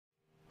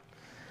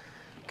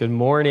Good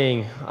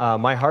morning.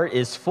 My heart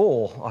is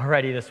full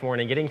already this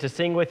morning. Getting to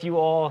sing with you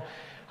all.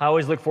 I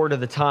always look forward to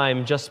the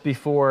time just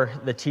before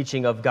the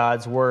teaching of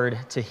God's Word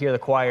to hear the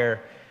choir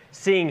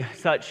sing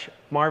such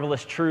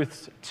marvelous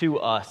truths to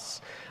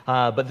us.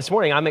 But this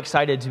morning, I'm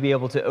excited to be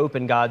able to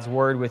open God's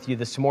Word with you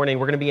this morning.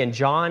 We're going to be in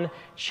John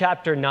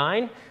chapter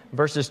 9,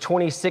 verses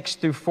 26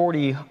 through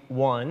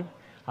 41.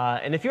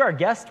 And if you're a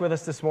guest with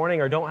us this morning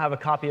or don't have a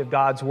copy of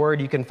God's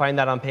Word, you can find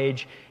that on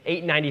page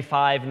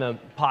 895 in the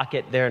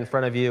pocket there in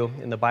front of you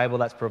in the Bible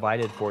that's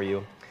provided for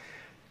you.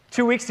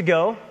 2 weeks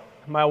ago,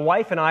 my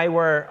wife and I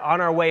were on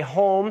our way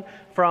home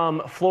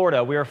from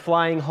Florida. We were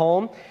flying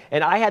home,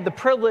 and I had the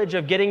privilege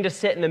of getting to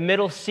sit in the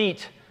middle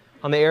seat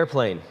on the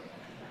airplane.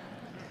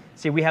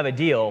 See, we have a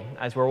deal.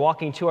 As we're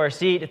walking to our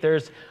seat, if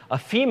there's a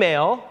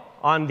female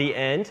on the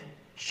end,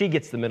 she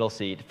gets the middle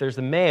seat. If there's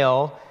a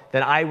male,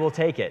 then I will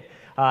take it.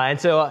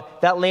 And so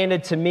that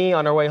landed to me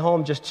on our way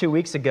home just 2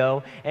 weeks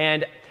ago.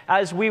 And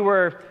as we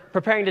were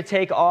preparing to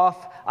take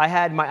off, I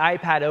had my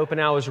iPad open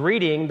and I was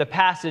reading the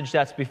passage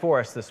that's before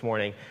us this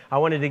morning. I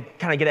wanted to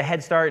kind of get a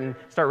head start and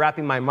start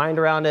wrapping my mind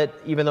around it,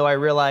 even though I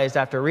realized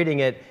after reading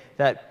it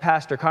that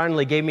Pastor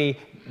Connolly gave me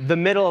the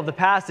middle of the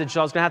passage, so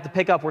I was going to have to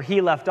pick up where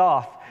he left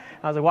off.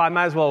 I was like, well, I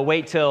might as well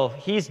wait till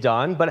he's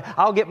done, but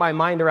I'll get my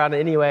mind around it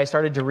anyway. I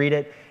started to read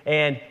it,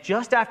 and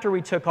just after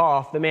we took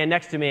off, the man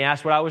next to me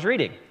asked what I was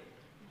reading.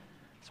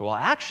 So, well,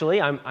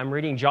 actually, I'm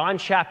reading John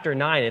chapter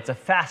 9. It's a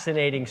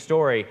fascinating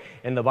story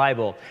in the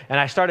Bible. And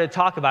I started to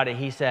talk about it.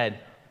 He said,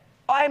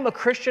 I'm a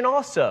Christian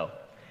also.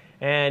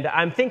 And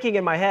I'm thinking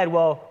in my head,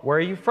 well, where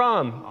are you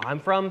from?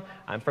 I'm from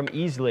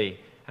Easley.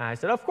 And I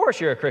said, of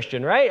course you're a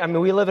Christian, right? I mean,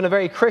 we live in a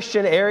very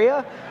Christian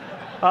area.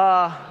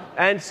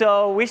 And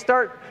so we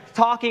start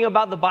talking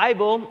about the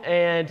Bible.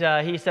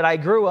 And he said, I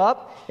grew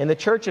up in the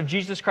Church of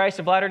Jesus Christ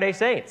of Latter-day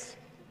Saints.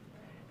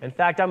 In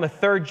fact, I'm a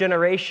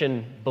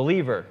third-generation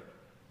believer.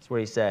 That's what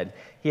he said.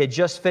 He had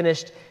just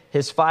finished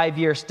his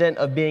 5-year stint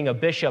of being a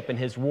bishop in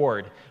his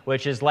ward,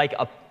 which is like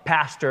a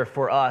pastor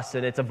for us,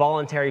 and it's a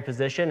voluntary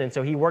position. And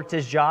so he worked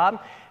his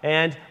job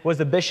and was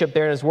the bishop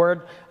there in his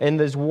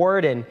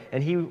ward,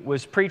 and he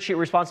was preaching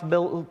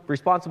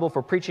responsible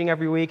for preaching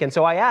every week. And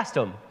so I asked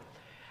him,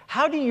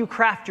 how do you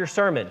craft your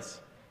sermons?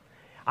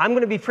 I'm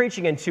going to be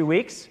preaching in 2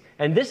 weeks,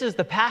 and this is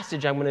the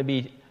passage I'm going to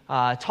be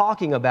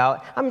talking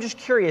about. I'm just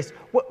curious,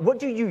 what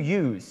do you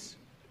use?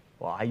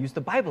 Well, I use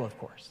the Bible, of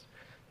course.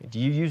 Do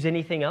you use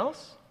anything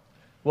else?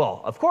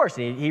 Well, of course.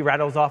 He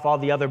rattles off all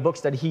the other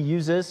books that he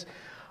uses.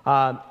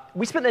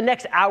 We spent the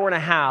next hour and a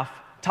half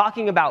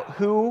talking about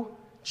who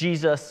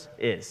Jesus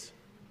is.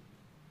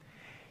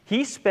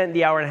 He spent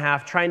the hour and a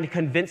half trying to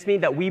convince me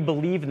that we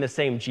believe in the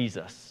same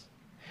Jesus,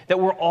 that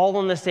we're all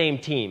on the same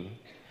team.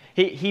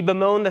 He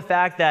bemoaned the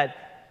fact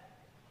that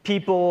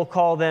people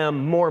call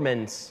them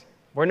Mormons.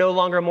 We're no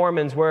longer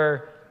Mormons.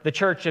 We're the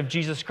Church of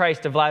Jesus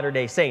Christ of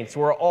Latter-day Saints.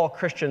 We're all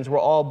Christians. We're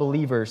all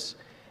believers.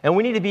 And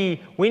we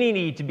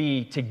need to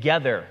be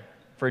together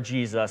for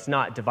Jesus,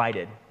 not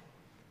divided.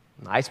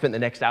 I spent the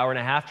next hour and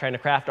a half trying to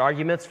craft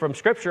arguments from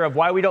Scripture of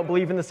why we don't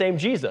believe in the same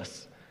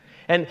Jesus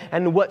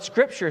and what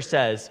Scripture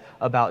says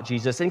about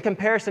Jesus in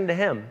comparison to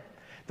him.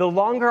 The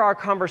longer our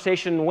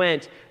conversation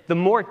went, the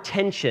more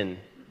tension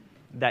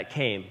that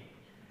came.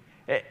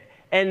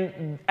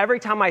 And every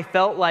time I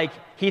felt like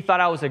he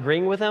thought I was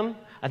agreeing with him,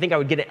 I think I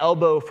would get an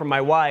elbow from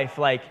my wife,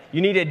 like,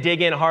 you need to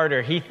dig in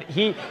harder.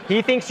 He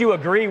thinks you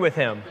agree with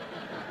him.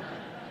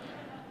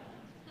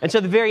 And so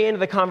at the very end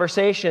of the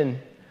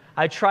conversation,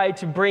 I tried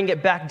to bring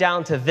it back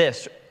down to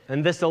this,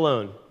 and this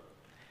alone.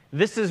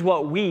 This is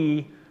what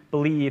we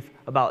believe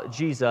about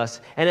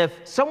Jesus. And if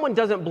someone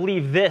doesn't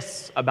believe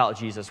this about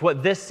Jesus,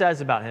 what this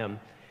says about him,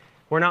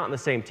 we're not on the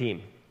same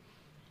team.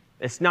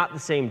 It's not the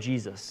same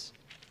Jesus.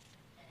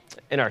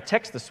 In our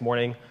text this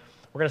morning,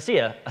 we're going to see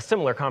a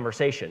similar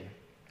conversation.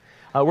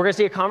 We're going to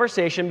see a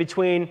conversation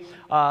between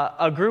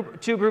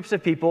two groups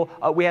of people.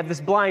 We have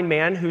this blind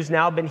man who's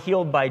now been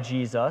healed by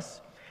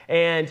Jesus.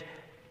 And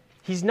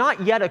he's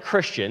not yet a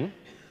Christian.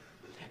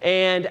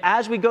 And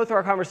as we go through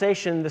our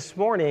conversation this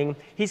morning,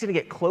 he's going to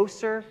get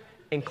closer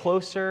and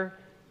closer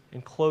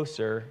and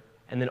closer.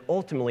 And then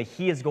ultimately,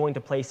 he is going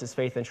to place his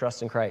faith and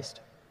trust in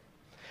Christ.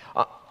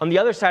 On the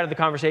other side of the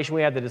conversation,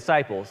 we have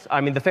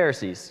the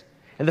Pharisees.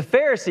 And the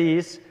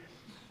Pharisees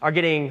are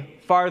getting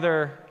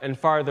farther and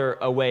farther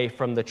away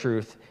from the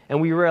truth.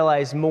 And we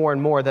realize more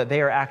and more that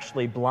they are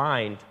actually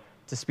blind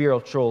to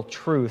spiritual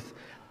truth,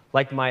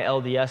 like my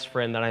LDS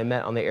friend that I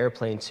met on the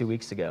airplane 2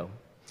 weeks ago.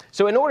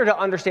 So in order to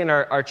understand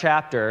our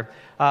chapter,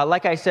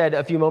 like I said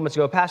a few moments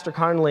ago, Pastor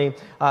Connolly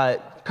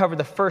covered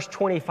the first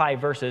 25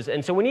 verses.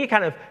 And so we need to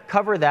kind of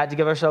cover that to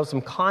give ourselves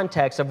some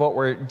context of what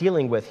we're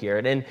dealing with here.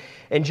 And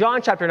in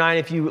John chapter 9,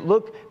 if you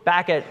look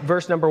back at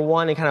verse number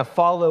 1 and kind of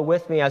follow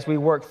with me as we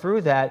work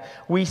through that,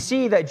 we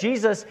see that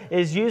Jesus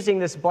is using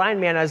this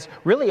blind man as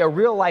really a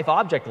real-life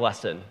object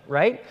lesson,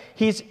 right?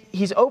 He's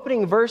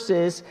opening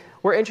verses.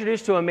 We're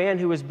introduced to a man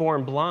who was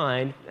born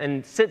blind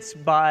and sits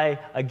by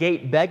a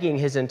gate begging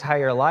his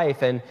entire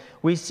life. And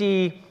we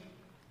see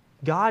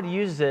God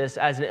used this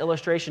as an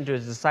illustration to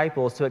his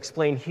disciples to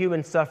explain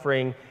human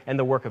suffering and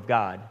the work of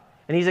God.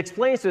 And he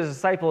explains to his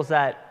disciples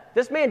that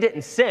this man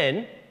didn't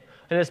sin,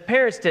 and his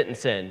parents didn't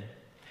sin.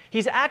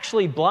 He's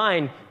actually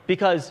blind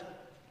because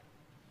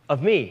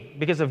of me,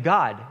 because of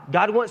God.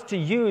 God wants to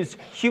use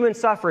human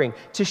suffering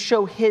to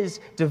show his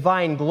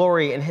divine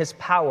glory and his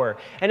power.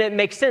 And it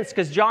makes sense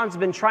because John's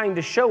been trying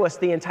to show us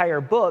the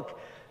entire book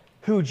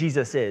who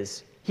Jesus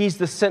is. He's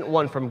the sent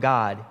one from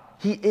God.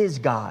 He is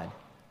God.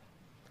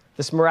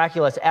 This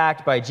miraculous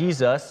act by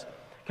Jesus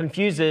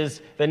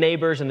confuses the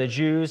neighbors and the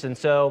Jews, and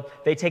so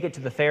they take it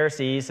to the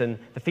Pharisees, and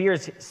the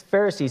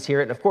Pharisees hear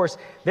it, and of course,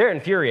 they're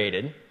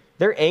infuriated.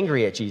 They're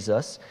angry at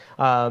Jesus.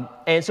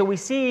 And so we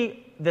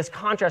see this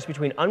contrast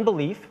between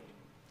unbelief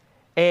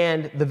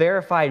and the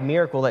verified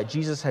miracle that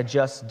Jesus had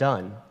just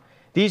done.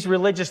 These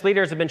religious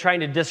leaders have been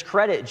trying to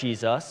discredit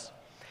Jesus,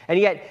 and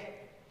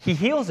yet he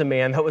heals a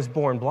man that was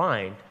born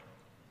blind,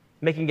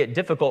 making it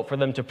difficult for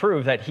them to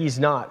prove that he's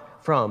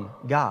not from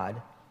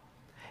God.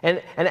 And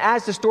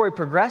as the story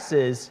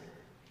progresses,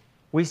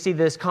 we see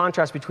this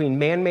contrast between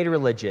man-made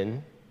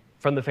religion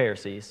from the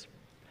Pharisees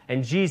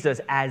and Jesus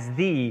as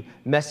the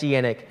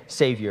messianic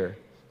Savior,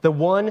 the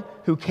one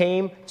who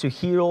came to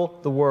heal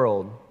the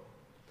world.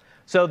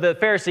 So the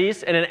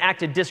Pharisees, in an act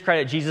to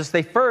discredit Jesus,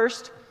 they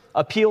first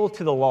appeal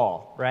to the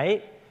law,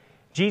 right?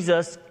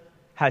 Jesus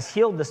has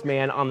healed this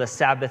man on the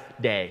Sabbath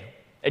day.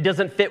 It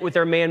doesn't fit with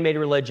their man-made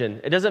religion.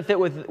 It doesn't fit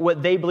with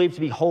what they believe to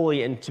be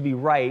holy and to be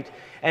right.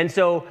 And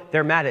so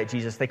they're mad at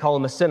Jesus. They call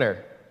him a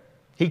sinner.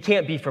 He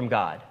can't be from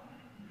God.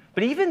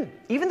 But even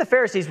the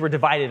Pharisees were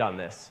divided on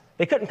this.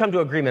 They couldn't come to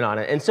agreement on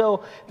it. And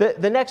so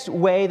the next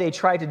way they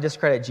tried to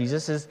discredit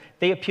Jesus is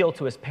they appeal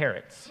to his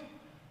parents.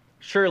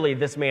 Surely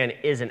this man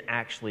isn't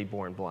actually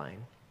born blind.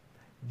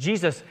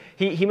 Jesus,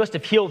 he must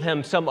have healed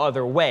him some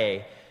other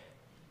way.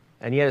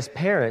 And yet his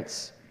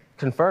parents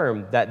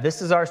confirmed that this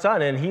is our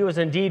son, and he was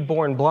indeed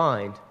born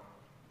blind.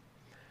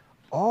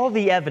 All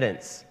the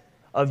evidence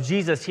of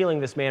Jesus healing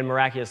this man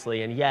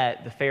miraculously, and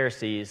yet the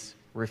Pharisees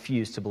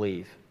refused to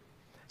believe.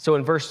 So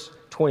in verse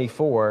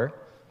 24,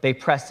 they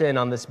press in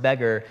on this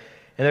beggar,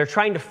 and they're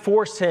trying to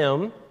force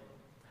him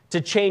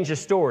to change the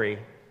story.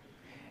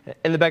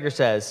 And the beggar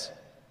says,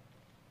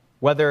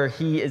 whether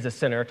he is a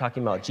sinner,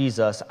 talking about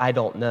Jesus, I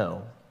don't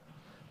know.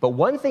 But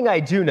one thing I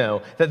do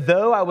know, that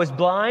though I was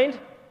blind,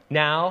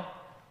 now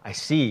I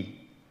see.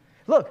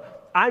 Look,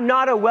 I'm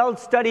not a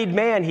well-studied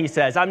man, he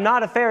says. I'm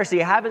not a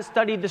Pharisee. I haven't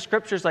studied the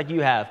scriptures like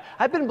you have.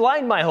 I've been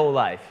blind my whole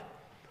life.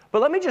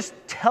 But let me just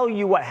tell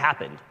you what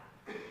happened.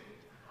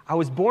 I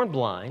was born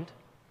blind.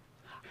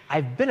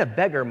 I've been a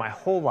beggar my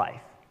whole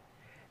life.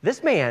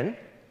 This man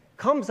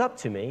comes up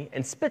to me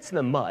and spits in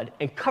the mud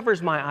and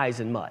covers my eyes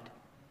in mud.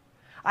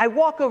 I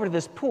walk over to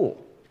this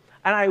pool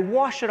and I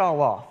wash it all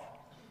off.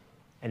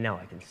 And now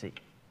I can see.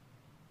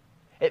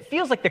 It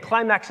feels like the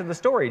climax of the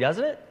story,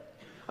 doesn't it?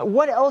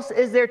 What else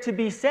is there to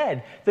be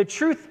said? The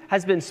truth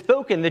has been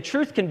spoken. The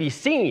truth can be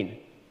seen.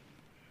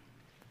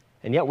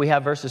 And yet we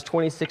have verses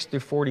 26 through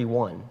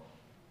 41.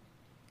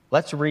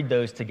 Let's read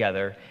those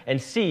together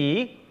and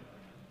see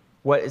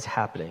what is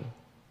happening.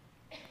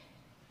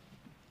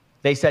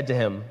 They said to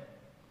him,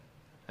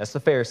 that's the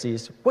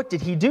Pharisees, what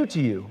did he do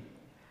to you?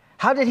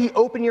 How did he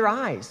open your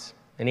eyes?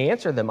 And he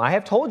answered them, I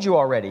have told you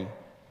already,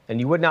 and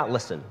you would not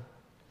listen.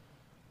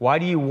 Why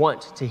do you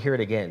want to hear it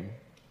again?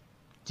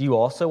 Do you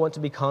also want to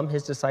become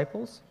his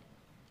disciples?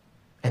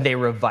 And they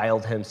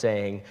reviled him,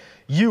 saying,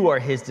 you are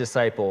his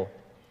disciple,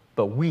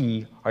 but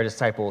we are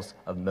disciples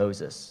of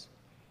Moses.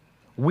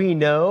 We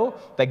know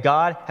that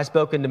God has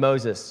spoken to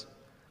Moses,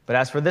 but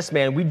as for this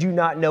man, we do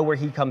not know where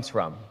he comes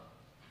from.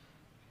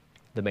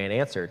 The man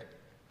answered,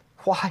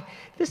 why,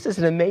 this is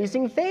an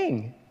amazing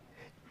thing.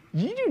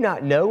 You do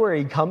not know where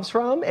he comes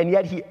from, and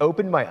yet he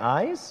opened my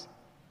eyes?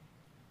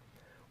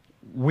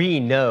 We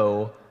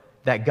know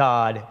that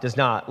God does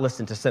not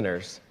listen to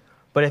sinners.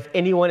 But if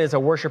anyone is a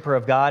worshiper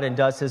of God and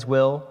does his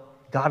will,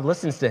 God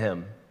listens to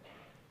him.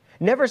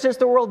 Never since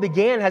the world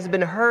began has it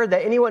been heard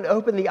that anyone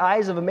opened the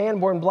eyes of a man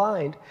born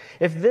blind.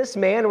 If this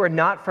man were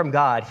not from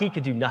God, he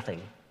could do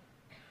nothing.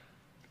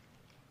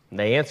 And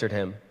they answered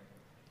him,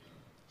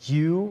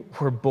 you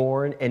were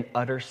born in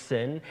utter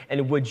sin,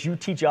 and would you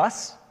teach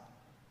us?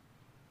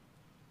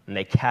 And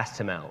they cast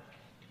him out.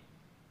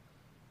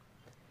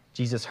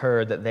 Jesus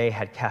heard that they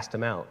had cast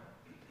him out.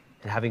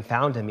 And having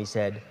found him, he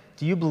said,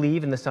 do you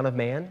believe in the Son of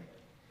Man?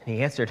 And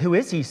he answered, who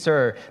is he,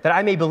 sir, that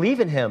I may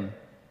believe in him?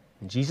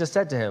 And Jesus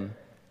said to him,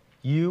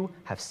 you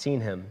have seen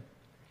him,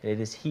 and it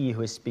is he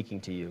who is speaking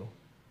to you.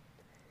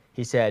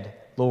 He said,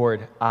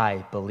 Lord,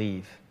 I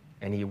believe.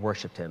 And he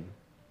worshiped him.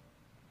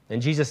 And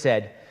Jesus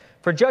said,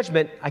 for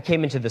judgment I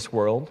came into this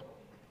world,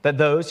 that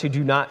those who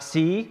do not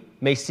see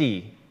may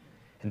see,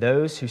 and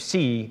those who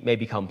see may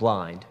become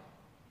blind.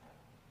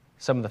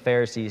 Some of the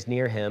Pharisees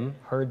near him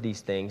heard these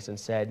things and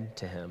said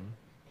to him,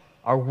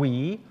 are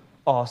we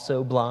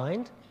also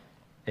blind?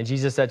 And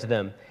Jesus said to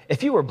them,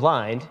 if you were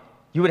blind,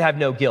 you would have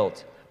no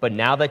guilt. But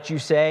now that you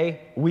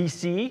say, we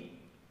see,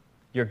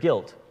 your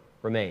guilt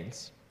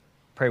remains.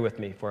 Pray with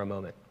me for a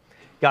moment.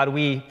 God,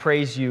 we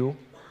praise you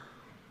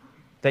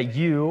that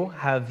you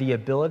have the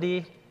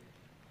ability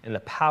and the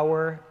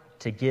power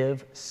to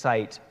give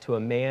sight to a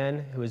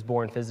man who is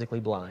born physically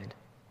blind.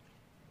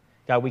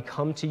 God, we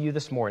come to you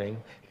this morning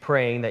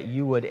praying that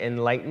you would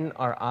enlighten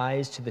our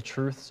eyes to the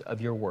truths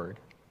of your word.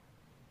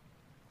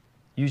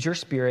 Use your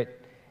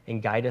Spirit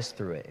and guide us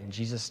through it. In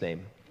Jesus'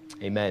 name,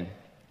 amen.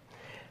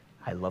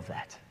 I love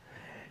that.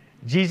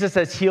 Jesus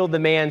has healed the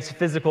man's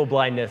physical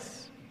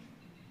blindness.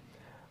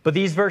 But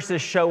these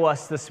verses show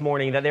us this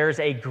morning that there is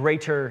a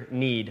greater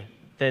need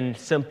than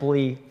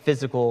simply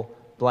physical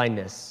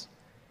blindness.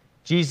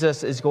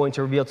 Jesus is going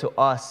to reveal to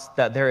us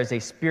that there is a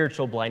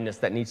spiritual blindness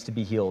that needs to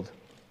be healed.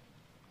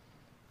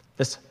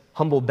 This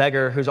humble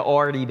beggar who's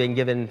already been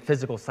given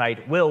physical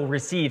sight will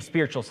receive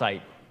spiritual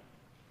sight.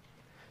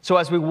 So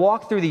as we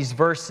walk through these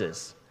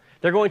verses,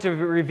 they're going to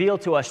reveal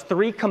to us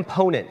three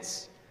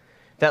components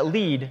that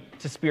lead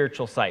to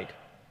spiritual sight.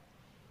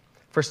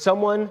 For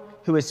someone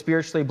who is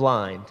spiritually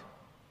blind,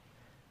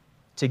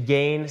 to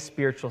gain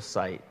spiritual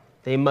sight,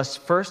 they must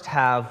first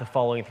have the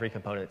following three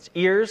components.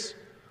 Ears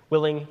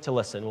willing to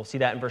listen. We'll see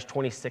that in verse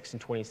 26 and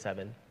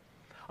 27.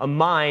 A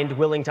mind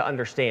willing to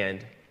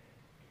understand.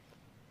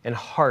 And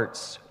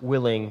hearts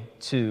willing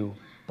to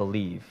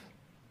believe.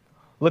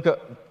 Look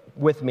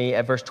with me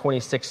at verse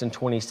 26 and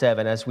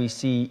 27 as we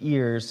see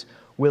ears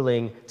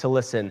willing to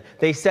listen.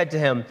 They said to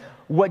him,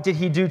 "What did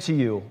he do to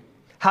you?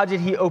 How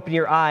did he open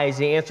your eyes?"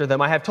 And he answered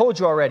them, "I have told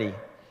you already,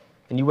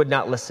 and you would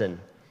not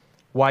listen.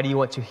 Why do you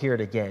want to hear it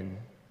again?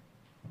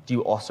 Do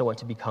you also want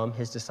to become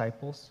his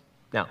disciples?"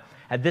 Now,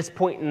 at this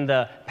point in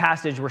the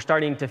passage, we're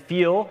starting to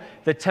feel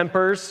the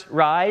tempers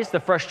rise, the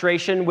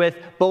frustration with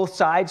both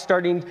sides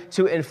starting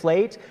to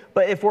inflate.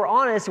 But if we're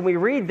honest and we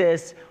read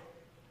this,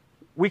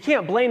 we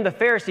can't blame the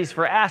Pharisees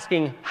for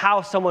asking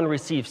how someone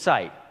receives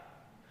sight.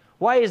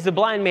 Why is the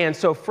blind man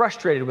so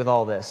frustrated with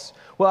all this?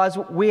 Well, as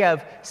we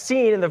have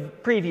seen in the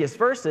previous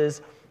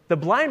verses, the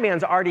blind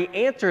man's already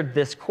answered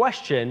this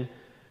question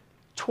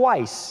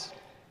twice.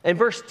 In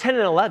verse 10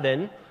 and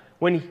 11,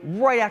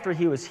 right after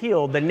he was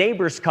healed, the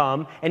neighbors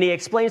come and he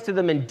explains to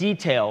them in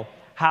detail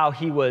how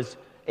he was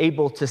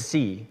able to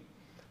see.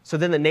 So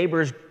then the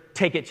neighbors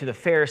take it to the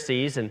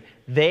Pharisees and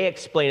they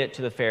explain it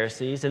to the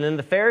Pharisees. And then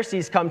the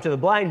Pharisees come to the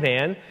blind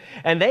man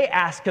and they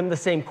ask him the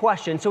same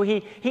question. So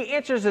he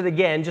answers it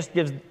again, just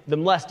gives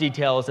them less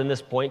details in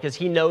this point because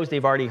he knows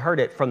they've already heard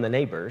it from the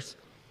neighbors.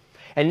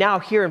 And now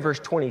here in verse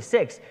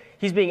 26,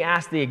 he's being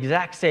asked the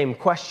exact same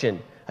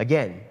question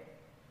again.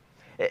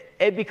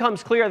 It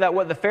becomes clear that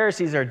what the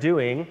Pharisees are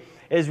doing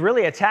is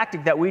really a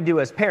tactic that we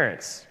do as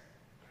parents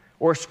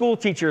or school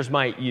teachers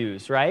might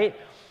use, right?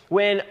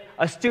 When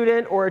a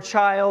student or a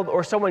child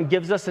or someone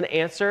gives us an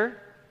answer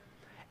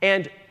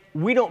and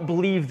we don't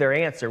believe their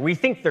answer, we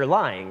think they're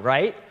lying,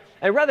 right?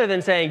 And rather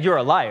than saying, "You're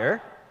a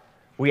liar,"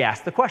 we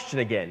ask the question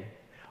again.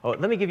 "Oh,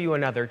 let me give you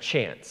another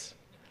chance.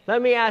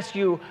 Let me ask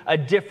you a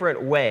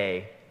different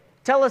way.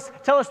 Tell us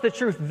the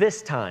truth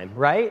this time,"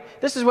 right?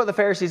 This is what the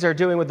Pharisees are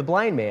doing with the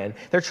blind man.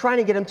 They're trying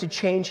to get him to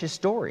change his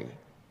story.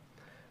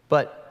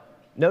 But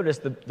notice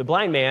the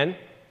blind man,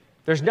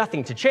 there's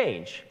nothing to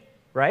change,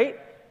 right?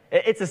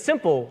 It's a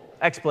simple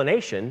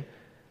explanation.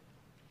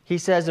 He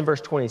says in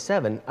verse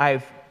 27,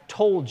 "I've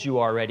told you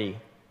already.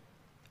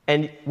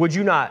 And would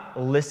you not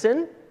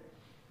listen?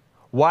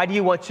 Why do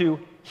you want to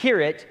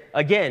hear it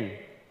again?"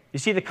 You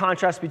see the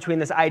contrast between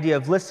this idea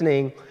of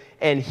listening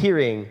and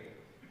hearing.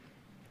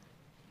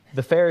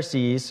 The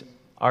Pharisees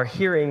are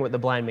hearing what the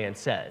blind man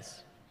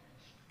says.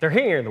 They're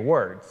hearing the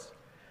words,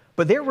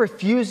 but they're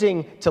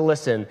refusing to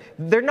listen.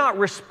 They're not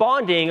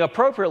responding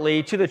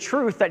appropriately to the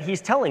truth that he's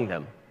telling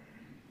them.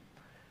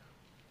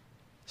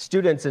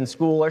 Students in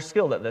school are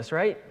skilled at this,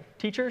 right?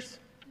 Teachers?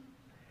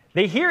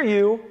 They hear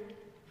you,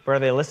 but are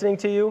they listening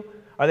to you?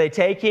 Are they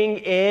taking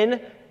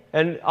in?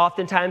 And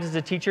oftentimes as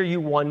a teacher,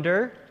 you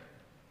wonder.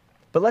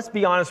 But let's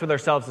be honest with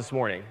ourselves this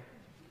morning.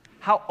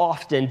 How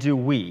often do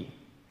we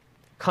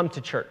come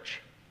to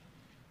church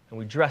and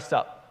we dress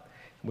up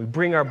and we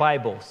bring our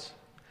Bibles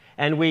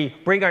and we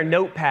bring our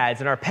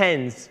notepads and our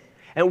pens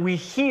and we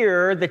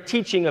hear the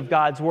teaching of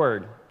God's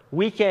word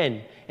week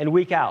in and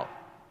week out?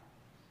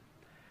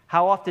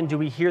 How often do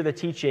we hear the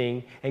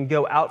teaching and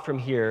go out from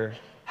here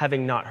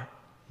having not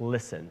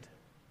listened,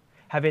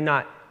 having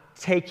not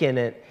taken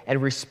it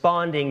and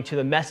responding to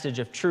the message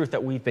of truth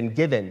that we've been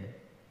given?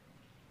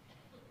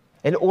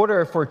 In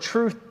order for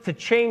truth to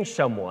change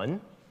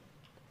someone,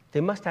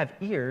 they must have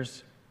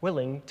ears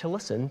willing to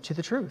listen to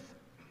the truth.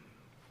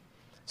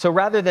 So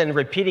rather than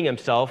repeating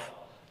himself,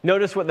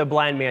 notice what the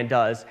blind man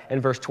does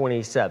in verse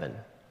 27.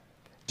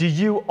 "Do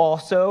you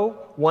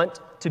also want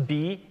to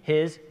be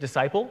his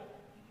disciple?"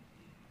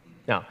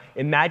 Now,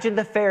 imagine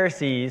the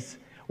Pharisees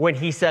when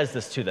he says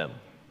this to them,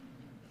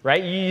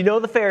 right? You know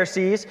the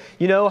Pharisees,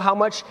 you know how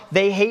much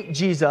they hate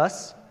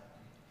Jesus.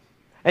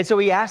 And so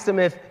he asked them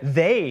if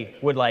they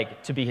would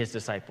like to be his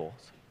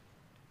disciples.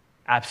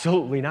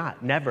 Absolutely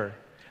not, never.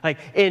 Like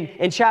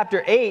in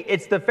chapter 8,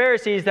 it's the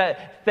Pharisees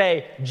that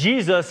say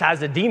Jesus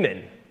has a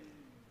demon.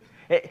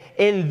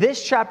 In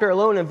this chapter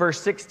alone, in verse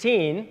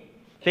 16,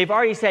 They've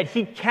already said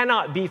he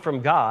cannot be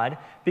from God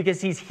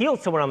because he's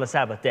healed someone on the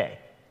Sabbath day.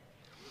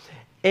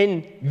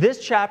 In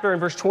this chapter, in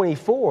verse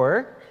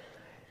 24,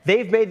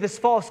 they've made this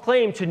false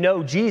claim to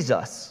know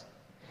Jesus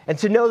and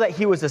to know that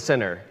he was a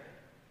sinner.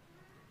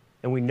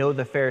 And we know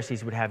the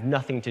Pharisees would have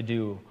nothing to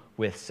do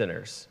with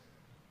sinners.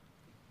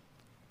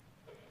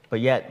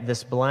 But yet,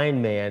 this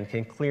blind man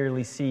can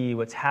clearly see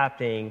what's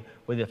happening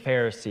with the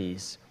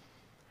Pharisees.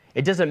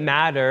 It doesn't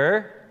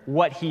matter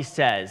what he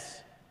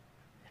says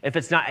if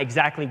it's not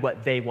exactly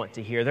what they want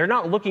to hear. They're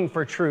not looking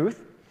for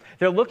truth.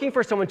 They're looking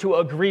for someone to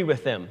agree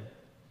with them.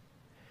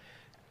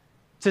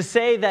 To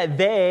say that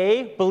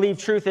they believe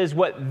truth is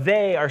what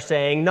they are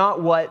saying,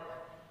 not what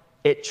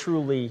it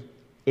truly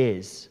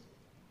is.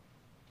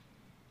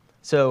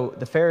 So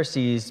the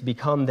Pharisees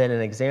become then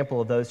an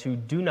example of those who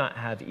do not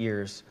have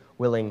ears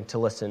willing to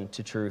listen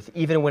to truth,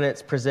 even when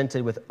it's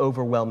presented with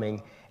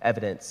overwhelming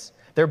evidence.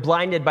 They're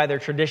blinded by their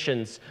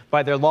traditions,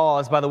 by their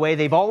laws, by the way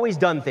they've always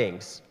done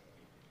things.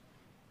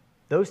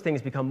 Those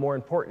things become more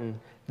important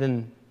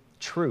than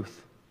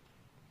truth.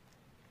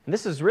 And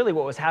this is really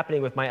what was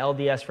happening with my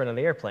LDS friend on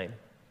the airplane.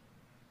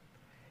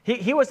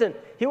 He wasn't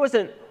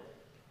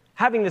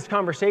having this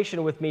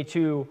conversation with me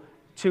to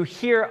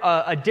hear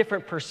a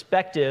different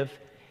perspective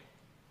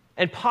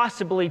and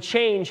possibly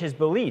change his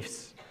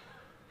beliefs.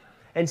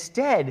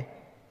 Instead,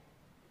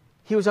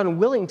 he was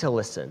unwilling to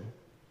listen,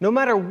 no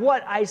matter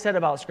what I said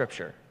about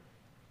Scripture,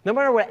 no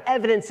matter what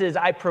evidences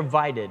I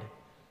provided,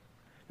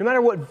 no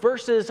matter what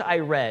verses I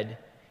read.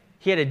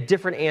 He had a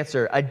different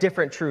answer, a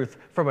different truth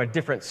from a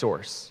different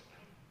source.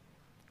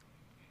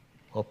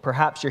 Well,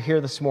 perhaps you're here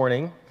this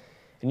morning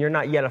and you're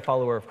not yet a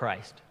follower of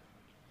Christ.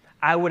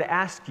 I would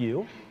ask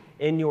you,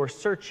 in your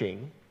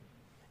searching,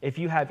 if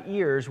you have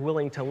ears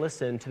willing to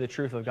listen to the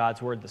truth of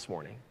God's word this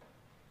morning.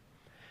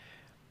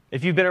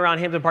 If you've been around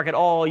Hampton Park at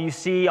all, you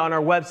see on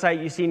our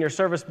website, you see in your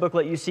service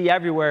booklet, you see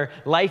everywhere,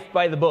 life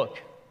by the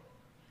book.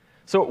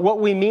 So what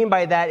we mean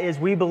by that is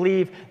we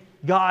believe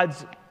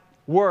God's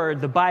word,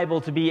 the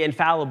Bible, to be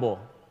infallible,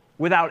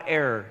 without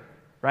error,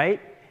 right?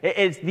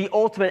 It's the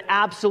ultimate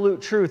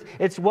absolute truth.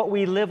 It's what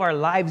we live our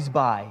lives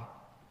by.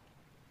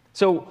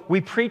 So we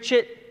preach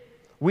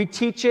it, we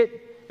teach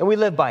it, and we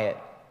live by it.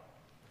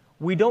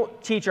 We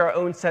don't teach our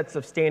own sets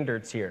of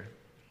standards here,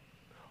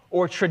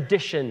 or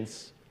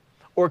traditions,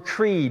 or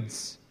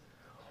creeds.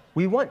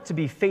 We want to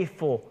be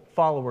faithful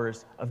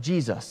followers of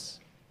Jesus.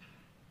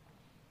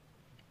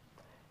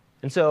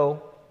 And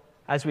so,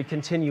 as we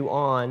continue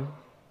on,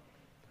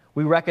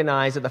 we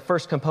recognize that the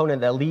first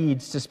component that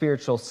leads to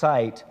spiritual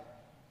sight,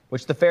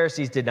 which the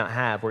Pharisees did not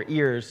have, were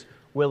ears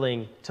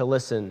willing to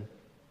listen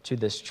to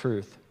this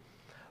truth.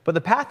 But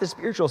the path to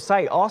spiritual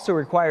sight also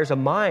requires a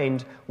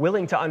mind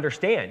willing to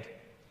understand.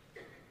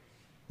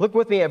 Look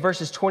with me at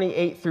verses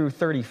 28 through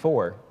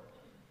 34.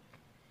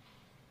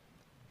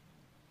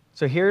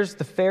 So here's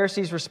the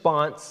Pharisees'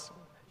 response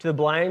to the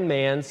blind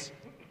man's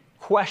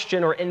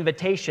question or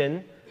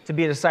invitation to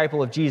be a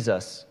disciple of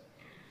Jesus.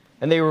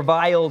 And they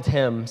reviled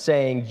him,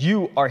 saying,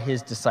 "You are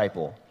his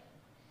disciple,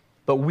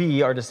 but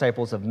we are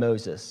disciples of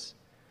Moses.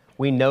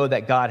 We know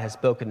that God has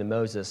spoken to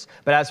Moses.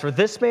 But as for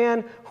this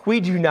man, we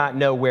do not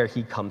know where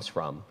he comes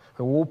from."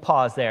 And we'll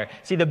pause there.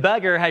 See, the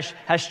beggar has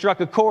struck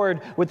a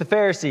chord with the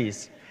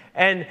Pharisees,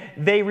 and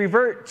they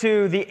revert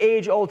to the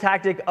age-old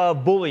tactic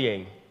of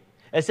bullying.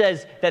 It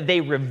says that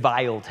they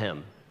reviled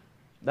him.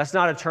 That's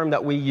not a term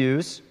that we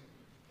use,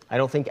 I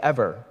don't think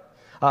ever.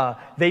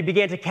 They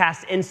began to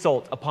cast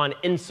insult upon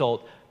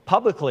insult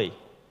publicly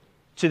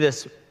to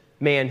this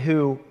man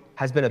who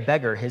has been a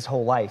beggar his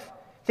whole life.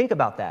 Think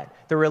about that.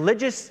 The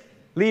religious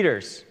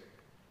leaders,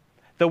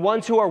 the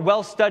ones who are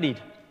well studied,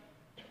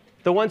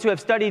 the ones who have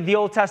studied the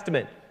Old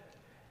Testament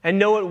and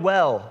know it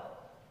well,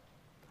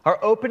 are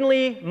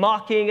openly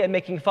mocking and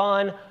making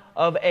fun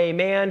of a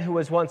man who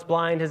was once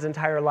blind his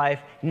entire life.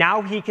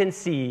 Now he can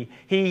see.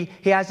 He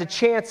has a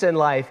chance in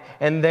life,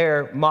 and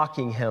they're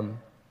mocking him.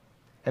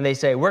 And they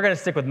say, "We're going to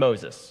stick with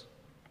Moses.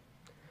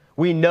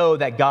 We know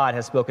that God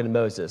has spoken to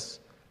Moses,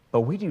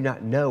 but we do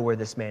not know where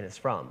this man is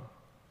from."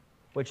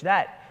 Which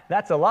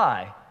that's a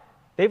lie.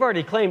 They've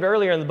already claimed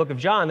earlier in the book of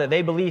John that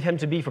they believe him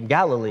to be from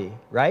Galilee,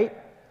 right?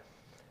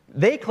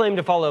 They claim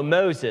to follow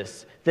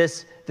Moses,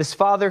 this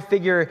father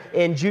figure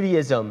in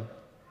Judaism,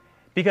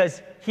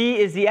 because he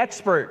is the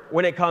expert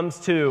when it comes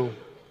to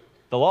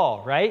the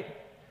law, right?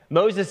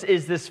 Moses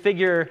is this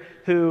figure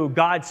who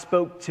God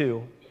spoke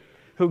to,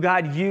 who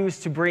God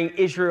used to bring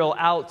Israel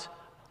out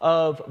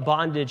of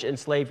bondage and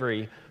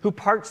slavery, who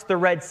parts the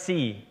Red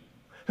Sea,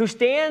 who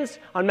stands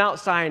on Mount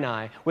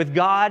Sinai with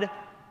God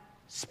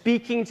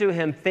speaking to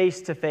him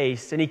face to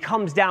face, and he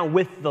comes down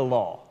with the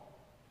law.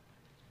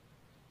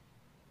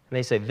 And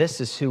they say, this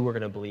is who we're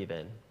going to believe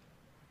in,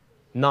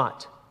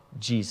 not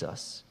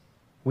Jesus.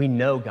 We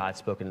know God's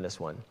spoken to this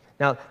one.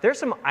 Now, there's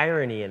some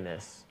irony in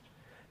this.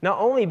 Not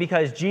only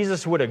because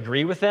Jesus would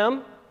agree with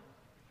them,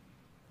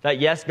 that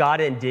yes,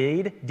 God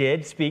indeed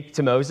did speak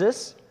to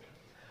Moses,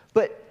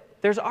 but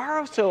there's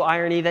also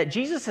irony that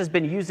Jesus has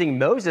been using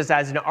Moses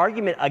as an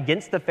argument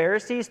against the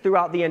Pharisees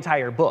throughout the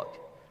entire book.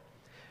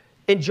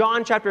 In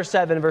John chapter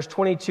 7, verse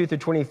 22 through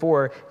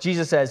 24,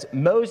 Jesus says,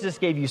 Moses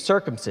gave you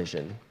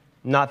circumcision,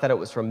 not that it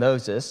was from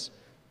Moses,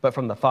 but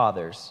from the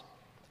fathers.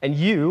 And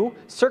you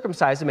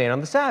circumcised a man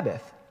on the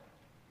Sabbath.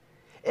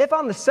 If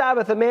on the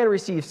Sabbath a man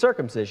receives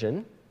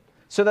circumcision,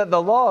 so that the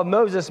law of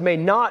Moses may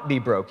not be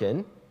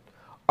broken,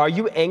 are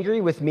you angry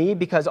with me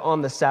because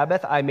on the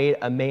Sabbath I made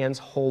a man's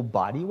whole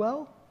body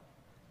well?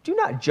 Do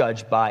not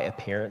judge by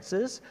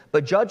appearances,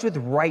 but judge with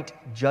right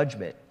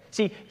judgment.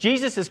 See,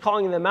 Jesus is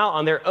calling them out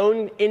on their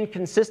own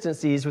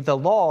inconsistencies with the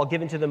law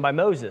given to them by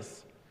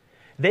Moses.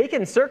 They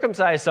can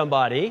circumcise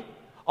somebody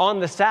on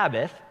the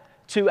Sabbath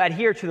to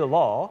adhere to the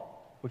law,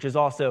 which is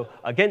also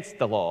against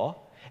the law.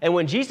 And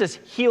when Jesus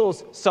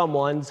heals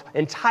someone's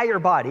entire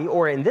body,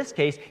 or in this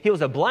case,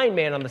 heals a blind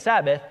man on the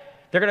Sabbath,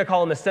 they're going to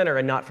call him a sinner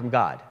and not from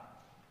God.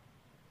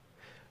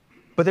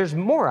 But there's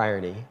more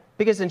irony,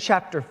 because in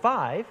chapter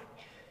 5,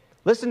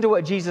 listen to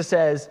what Jesus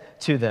says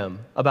to them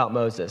about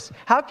Moses.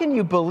 How can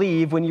you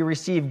believe when you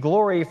receive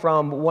glory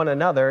from one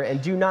another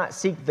and do not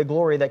seek the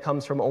glory that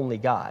comes from only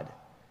God?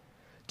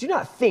 Do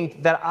not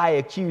think that I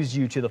accuse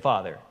you to the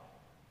Father.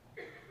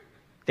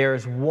 There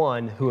is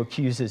one who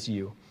accuses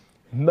you,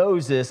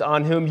 Moses,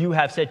 on whom you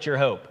have set your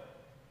hope,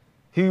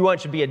 who you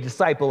want to be a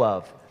disciple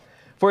of.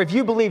 For if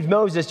you believed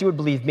Moses, you would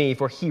believe me,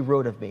 for he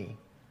wrote of me.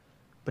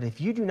 But if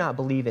you do not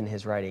believe in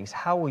his writings,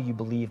 how will you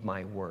believe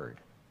my word?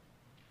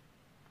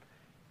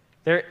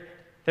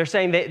 They're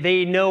saying that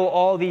they know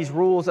all these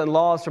rules and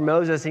laws from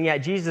Moses, and yet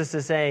Jesus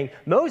is saying,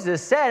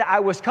 Moses said I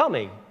was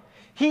coming.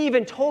 He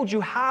even told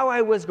you how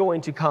I was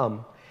going to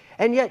come.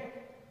 And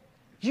yet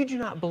you do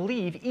not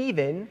believe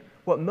even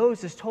what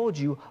Moses told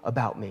you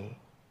about me.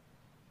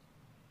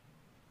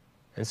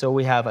 And so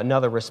we have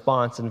another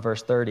response in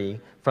verse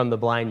 30 from the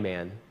blind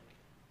man.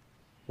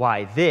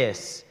 Why,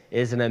 this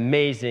is an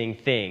amazing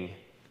thing.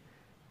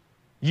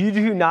 You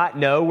do not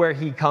know where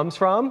he comes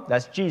from.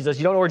 That's Jesus.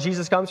 You don't know where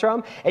Jesus comes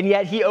from, and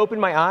yet he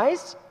opened my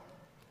eyes?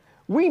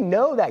 We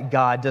know that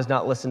God does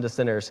not listen to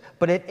sinners,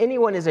 but if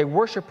anyone is a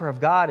worshiper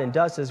of God and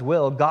does his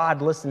will,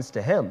 God listens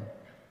to him.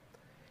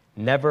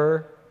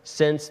 Never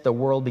since the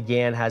world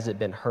began has it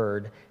been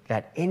heard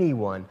that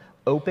anyone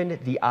opened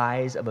the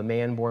eyes of a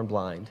man born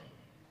blind.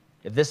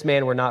 If this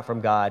man were not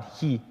from God,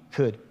 he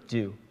could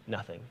do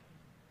nothing.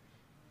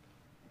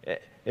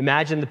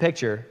 Imagine the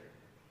picture.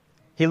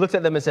 He looks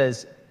at them and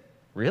says,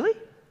 really?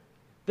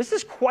 This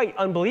is quite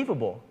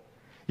unbelievable.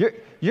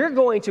 You're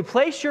going to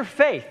place your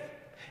faith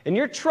and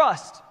your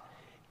trust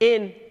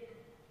in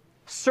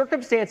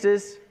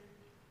circumstances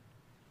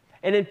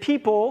and in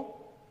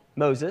people,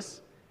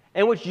 Moses,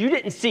 in which you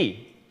didn't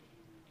see.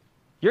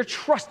 You're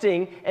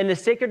trusting in the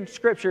sacred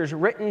scriptures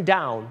written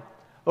down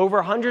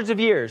over hundreds of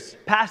years,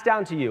 passed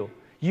down to you.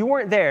 You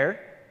weren't there,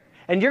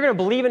 and you're going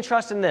to believe and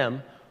trust in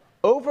them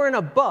over and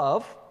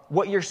above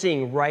what you're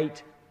seeing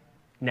right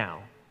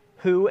now.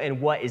 Who and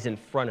what is in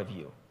front of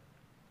you.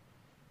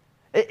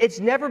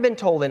 It's never been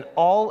told in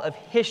all of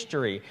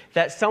history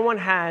that someone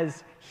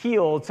has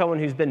healed someone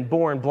who's been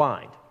born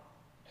blind.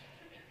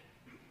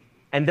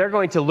 And they're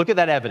going to look at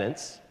that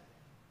evidence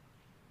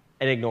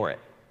and ignore it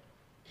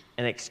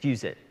and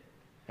excuse it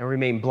and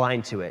remain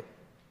blind to it.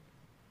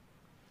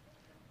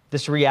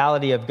 This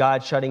reality of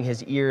God shutting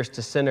his ears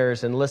to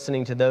sinners and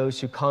listening to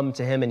those who come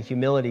to him in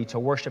humility to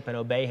worship and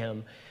obey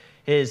him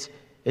is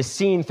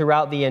seen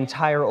throughout the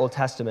entire Old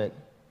Testament.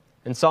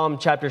 In Psalm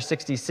chapter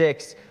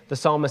 66, the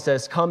psalmist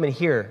says, come and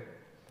hear,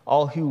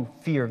 all who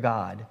fear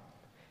God,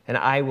 and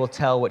I will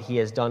tell what he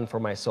has done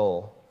for my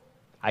soul.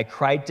 I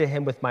cried to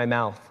him with my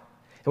mouth,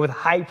 and with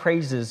high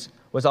praises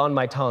was on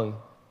my tongue.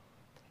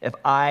 If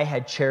I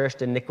had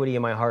cherished iniquity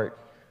in my heart,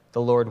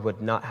 the Lord would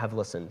not have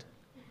listened.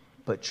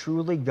 But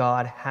truly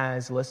God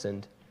has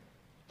listened.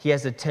 He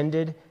has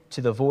attended to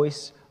the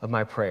voice of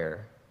my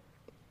prayer.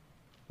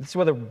 This is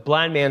what the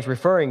blind man's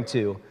referring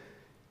to.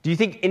 Do you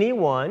think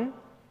anyone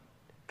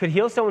could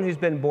heal someone who's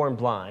been born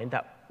blind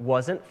that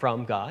wasn't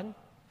from God?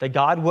 That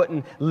God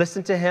wouldn't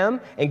listen to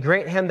him and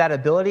grant him that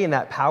ability and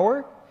that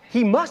power?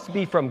 He must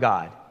be from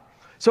God.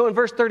 So in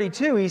verse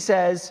 32, he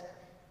says,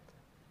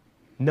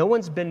 no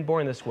one's been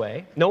born this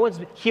way. No one's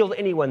healed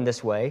anyone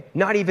this way,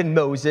 not even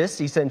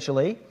Moses,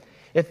 essentially.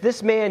 If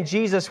this man,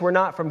 Jesus, were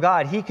not from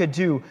God, he could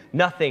do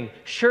nothing.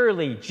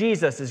 Surely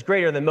Jesus is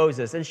greater than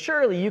Moses, and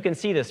surely you can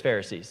see this,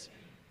 Pharisees.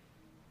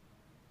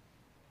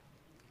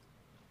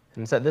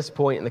 And it's at this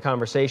point in the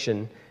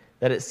conversation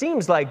that it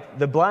seems like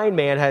the blind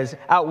man has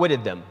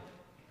outwitted them.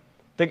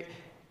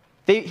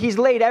 He's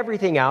laid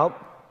everything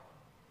out.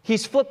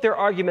 He's flipped their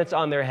arguments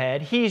on their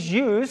head. He's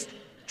used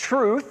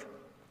truth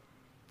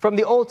from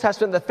the Old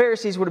Testament the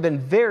Pharisees would have been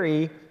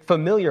very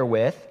familiar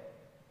with.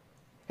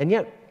 And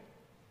yet,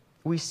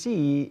 we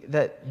see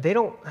that they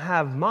don't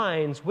have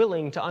minds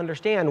willing to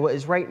understand what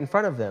is right in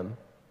front of them.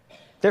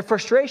 Their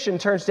frustration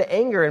turns to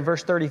anger in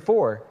verse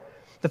 34.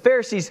 The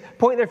Pharisees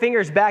point their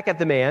fingers back at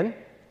the man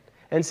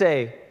and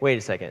say, wait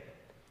a second,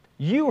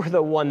 you were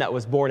the one that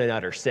was born in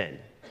utter sin,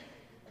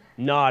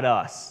 not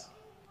us.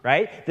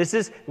 right? This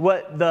is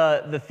what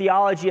the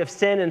theology of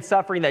sin and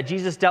suffering that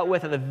Jesus dealt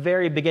with at the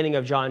very beginning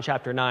of John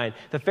chapter 9.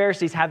 The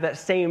Pharisees have that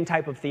same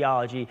type of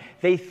theology.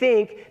 They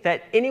think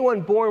that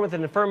anyone born with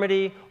an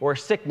infirmity or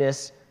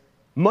sickness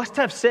must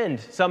have sinned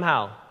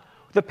somehow.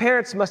 The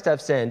parents must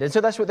have sinned. And so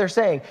that's what they're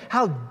saying.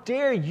 How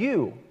dare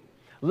you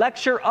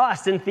lecture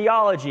us in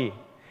theology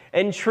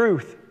and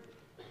truth?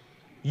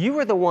 You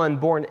were the one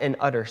born in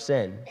utter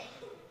sin.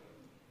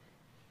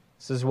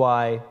 This is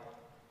why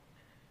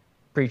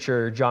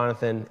preacher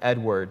Jonathan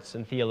Edwards,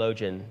 and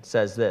theologian,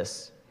 says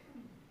this: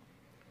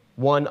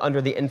 one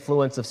under the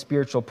influence of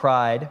spiritual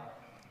pride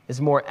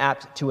is more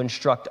apt to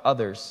instruct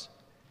others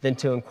than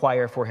to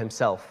inquire for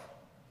himself,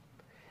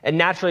 and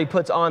naturally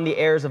puts on the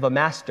airs of a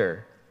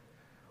master,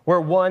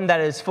 where one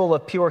that is full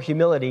of pure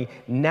humility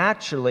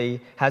naturally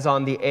has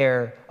on the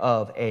air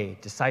of a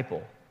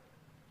disciple.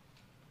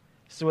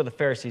 This is what the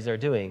Pharisees are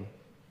doing.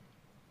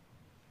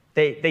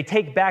 They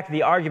take back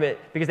the argument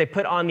because they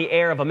put on the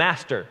air of a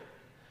master,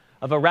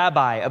 of a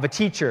rabbi, of a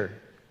teacher.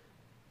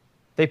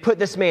 They put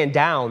this man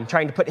down,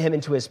 trying to put him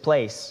into his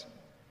place.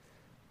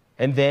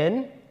 And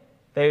then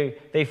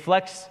they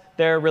flex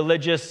their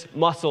religious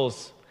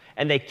muscles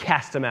and they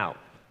cast him out.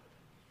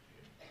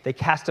 They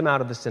cast him out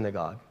of the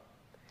synagogue.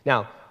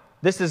 Now,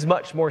 this is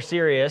much more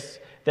serious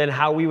than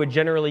how we would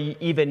generally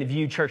even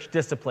view church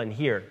discipline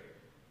here.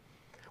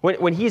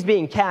 When he's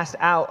being cast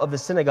out of the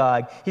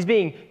synagogue, he's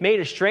being made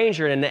a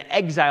stranger and an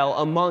exile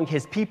among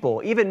his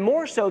people, even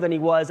more so than he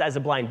was as a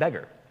blind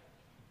beggar.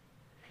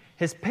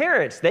 His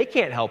parents, they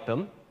can't help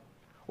him,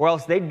 or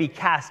else they'd be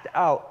cast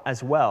out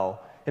as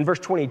well. In verse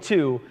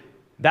 22,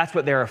 that's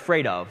what they're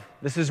afraid of.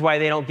 This is why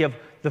they don't give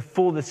the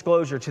full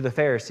disclosure to the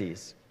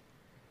Pharisees.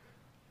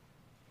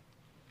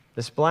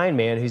 This blind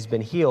man who's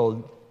been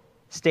healed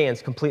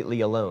stands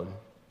completely alone.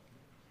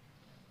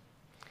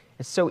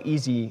 It's so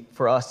easy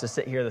for us to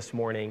sit here this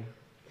morning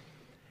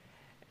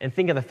and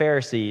think of the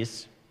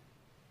Pharisees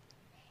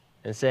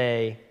and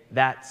say,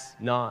 that's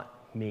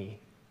not me.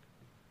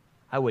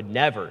 I would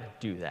never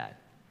do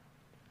that.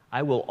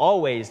 I will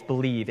always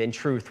believe in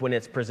truth when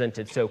it's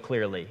presented so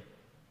clearly,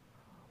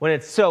 when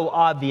it's so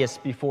obvious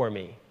before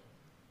me.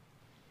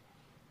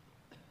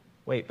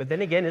 Wait, but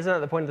then again, isn't that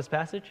the point of this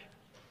passage?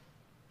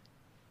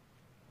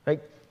 Right?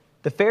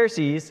 The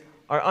Pharisees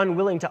are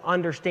unwilling to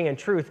understand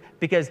truth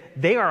because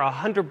they are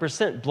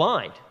 100%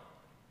 blind.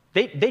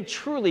 They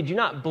truly do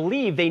not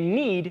believe they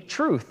need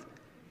truth.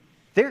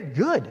 They're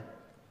good.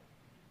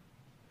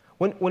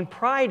 When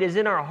pride is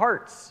in our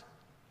hearts,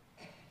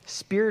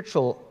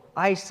 spiritual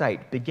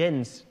eyesight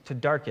begins to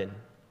darken.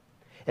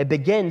 It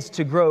begins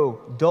to grow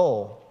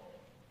dull.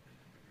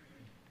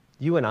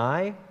 You and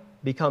I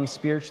become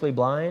spiritually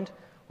blind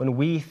when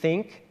we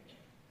think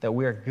that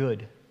we're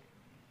good.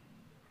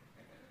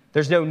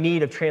 There's no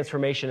need of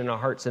transformation in our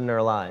hearts and in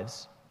our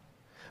lives.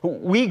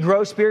 We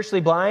grow spiritually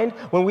blind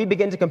when we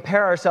begin to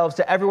compare ourselves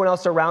to everyone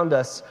else around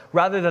us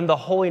rather than the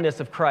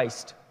holiness of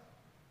Christ.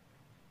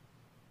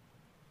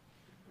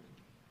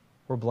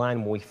 We're blind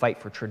when we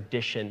fight for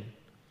tradition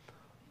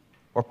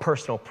or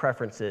personal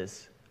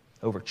preferences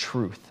over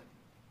truth.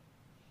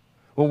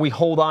 When we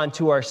hold on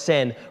to our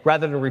sin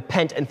rather than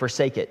repent and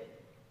forsake it.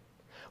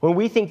 When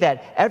we think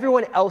that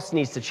everyone else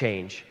needs to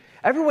change,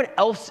 everyone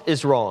else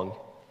is wrong.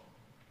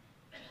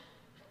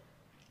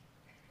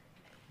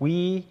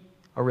 We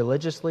are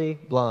religiously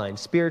blind,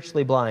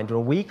 spiritually blind,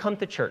 when we come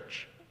to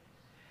church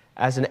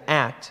as an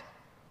act,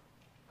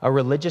 a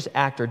religious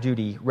act or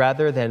duty,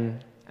 rather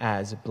than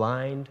as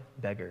blind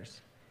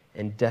beggars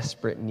in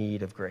desperate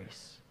need of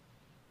grace.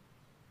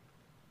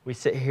 We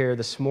sit here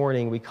this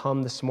morning, we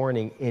come this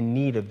morning in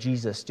need of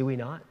Jesus, do we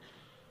not?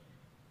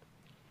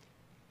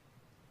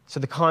 So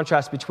the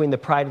contrast between the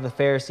pride of the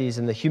Pharisees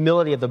and the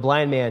humility of the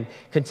blind man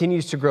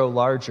continues to grow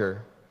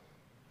larger.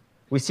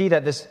 We see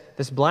that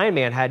this blind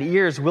man had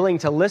ears willing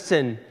to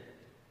listen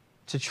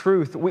to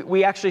truth.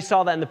 We actually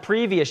saw that in the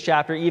previous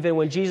chapter, even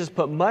when Jesus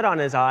put mud on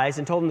his eyes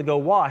and told him to go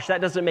wash.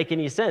 That doesn't make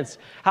any sense.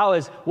 How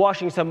is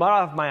washing some mud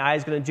off my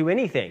eyes going to do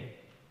anything?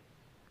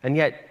 And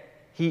yet,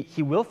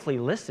 he willfully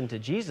listened to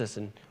Jesus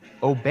and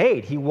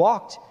obeyed. He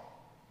walked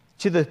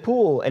to the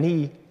pool and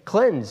he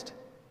cleansed.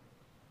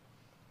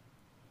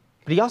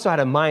 But he also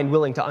had a mind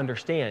willing to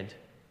understand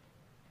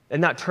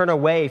and not turn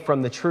away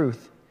from the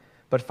truth.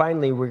 But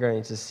finally, we're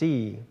going to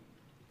see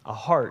a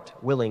heart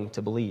willing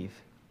to believe.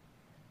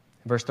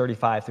 Verse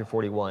 35 through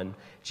 41,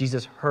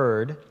 Jesus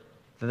heard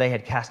that they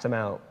had cast him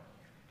out.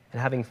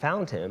 And having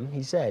found him,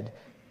 he said,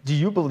 "Do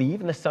you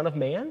believe in the Son of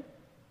Man?"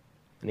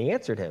 And he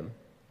answered him,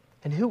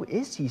 "And who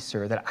is he,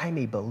 sir, that I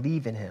may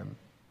believe in him?"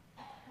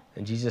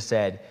 And Jesus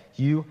said,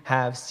 "You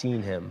have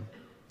seen him,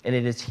 and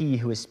it is he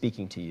who is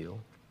speaking to you."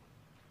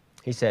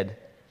 He said,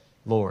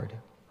 "Lord,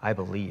 I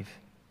believe."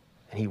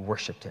 And he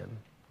worshiped him.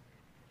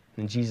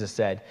 And Jesus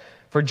said,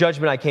 "For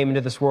judgment I came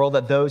into this world,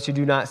 that those who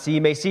do not see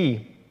may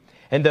see,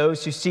 and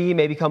those who see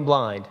may become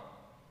blind."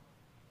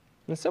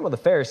 And some of the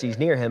Pharisees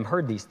near him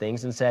heard these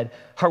things and said,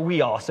 "Are we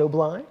also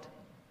blind?"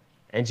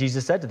 And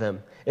Jesus said to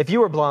them, "If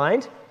you were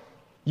blind,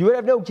 you would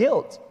have no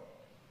guilt.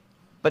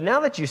 But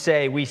now that you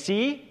say, 'We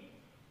see,'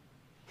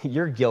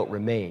 your guilt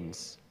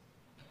remains.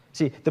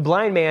 See, the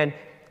blind man,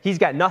 he's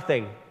got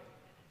nothing.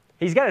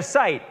 He's got a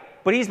sight,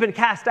 but he's been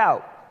cast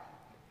out.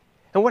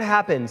 And what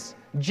happens?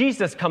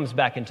 Jesus comes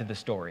back into the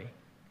story.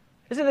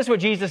 Isn't this what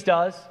Jesus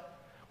does?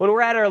 When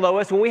we're at our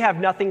lowest, when we have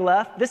nothing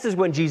left, this is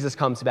when Jesus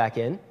comes back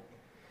in.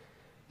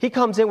 He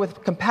comes in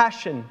with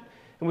compassion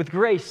and with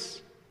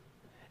grace.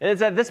 And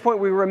it's at this point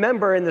we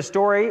remember in the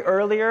story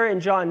earlier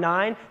in John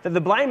 9 that the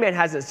blind man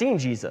hasn't seen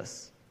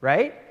Jesus,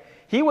 right?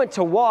 He went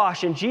to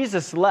wash and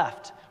Jesus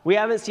left. We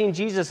haven't seen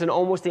Jesus in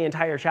almost the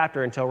entire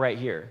chapter until right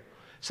here.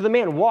 So the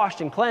man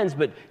washed and cleansed,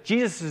 but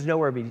Jesus is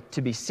nowhere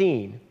to be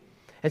seen.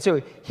 And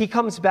so he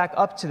comes back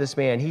up to this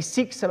man. He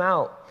seeks him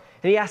out,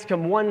 and he asks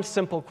him one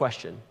simple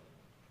question.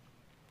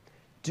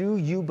 Do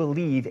you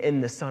believe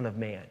in the Son of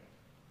Man?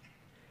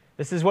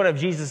 This is one of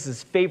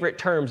Jesus' favorite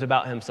terms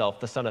about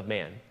himself, the Son of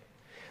Man.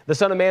 The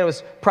Son of Man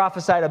was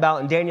prophesied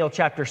about in Daniel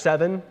chapter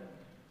 7,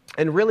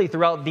 and really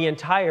throughout the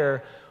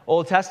entire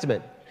Old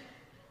Testament.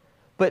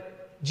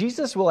 But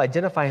Jesus will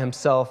identify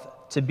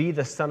himself to be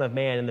the Son of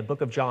Man in the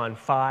book of John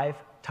 5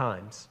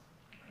 times.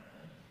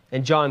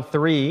 In John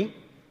 3,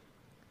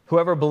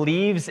 whoever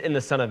believes in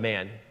the Son of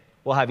Man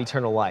will have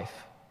eternal life.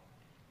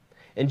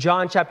 In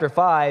John chapter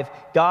 5,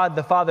 God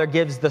the Father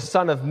gives the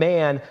Son of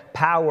Man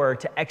power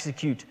to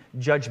execute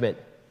judgment.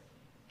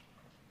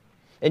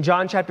 In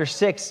John chapter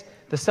 6,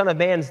 the Son of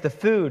Man is the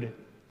food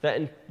that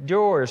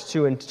endures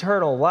to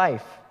eternal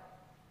life.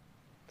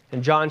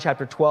 In John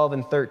chapter 12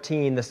 and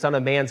 13, the Son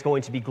of Man is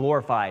going to be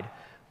glorified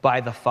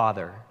by the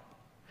Father.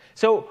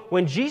 So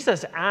when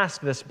Jesus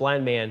asked this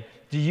blind man,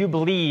 do you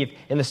believe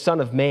in the Son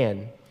of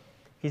Man?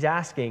 He's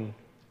asking,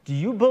 do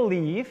you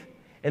believe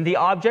in the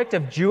object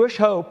of Jewish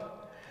hope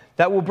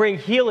that will bring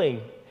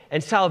healing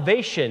and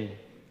salvation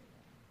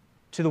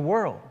to the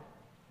world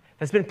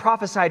that's been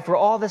prophesied for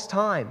all this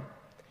time?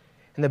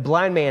 And the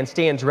blind man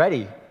stands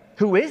ready.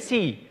 Who is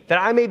he that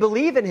I may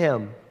believe in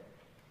him?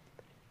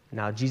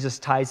 Now Jesus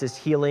ties his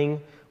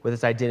healing with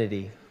his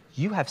identity.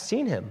 You have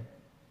seen him,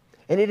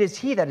 and it is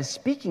he that is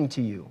speaking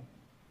to you.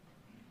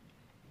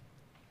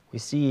 We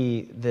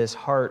see this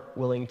heart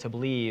willing to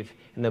believe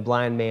in the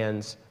blind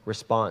man's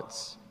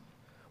response.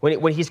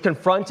 When he's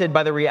confronted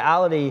by the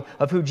reality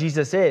of who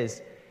Jesus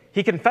is,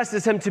 he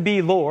confesses him to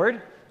be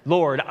Lord.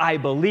 Lord, I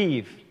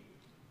believe.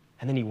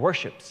 And then he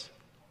worships.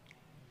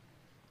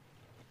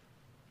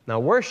 Now,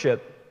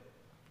 worship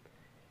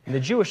in the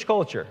Jewish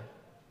culture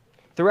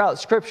throughout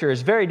Scripture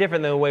is very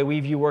different than the way we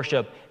view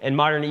worship in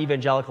modern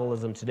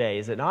evangelicalism today,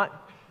 is it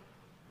not?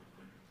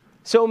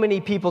 So many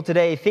people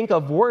today think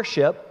of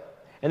worship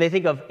and they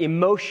think of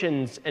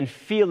emotions and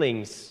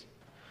feelings.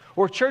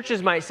 Or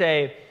churches might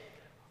say,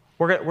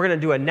 we're going to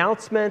do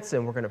announcements,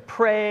 and we're going to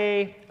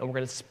pray, and we're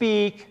going to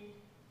speak.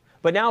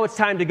 But now it's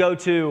time to go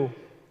to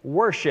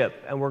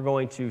worship, and we're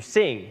going to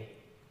sing.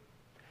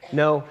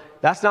 No,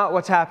 that's not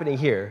what's happening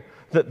here.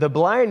 The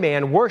blind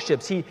man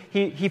worships.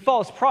 He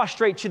falls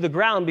prostrate to the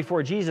ground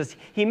before Jesus.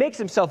 He makes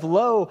himself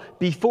low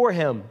before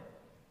him.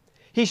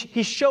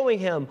 He's showing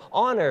him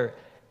honor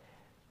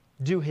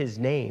due his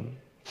name.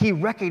 He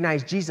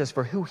recognized Jesus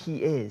for who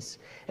he is.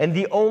 And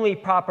the only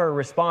proper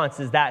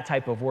response is that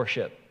type of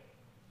worship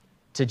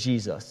to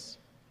Jesus.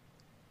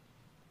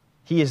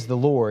 He is the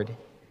Lord.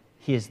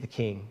 He is the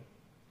King.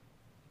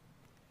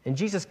 And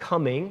Jesus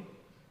coming,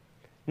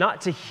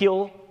 not to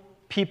heal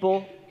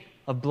people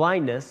of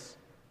blindness,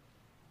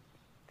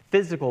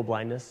 physical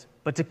blindness,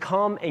 but to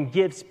come and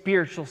give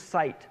spiritual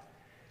sight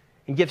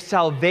and give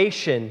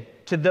salvation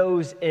to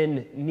those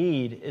in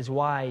need is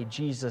why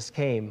Jesus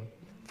came.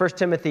 1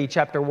 Timothy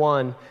chapter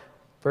 1,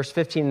 verse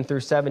 15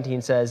 through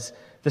 17 says,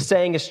 the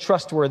saying is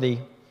trustworthy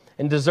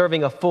and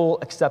deserving of full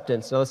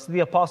acceptance. Now, this is the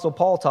Apostle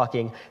Paul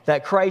talking,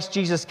 that Christ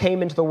Jesus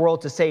came into the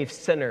world to save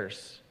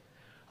sinners,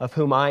 of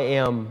whom I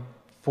am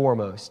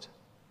foremost.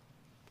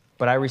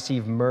 But I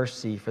receive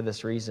mercy for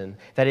this reason,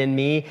 that in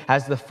me,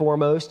 as the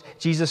foremost,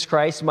 Jesus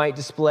Christ might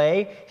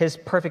display his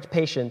perfect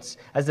patience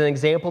as an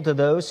example to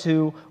those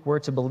who were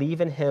to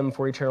believe in him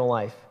for eternal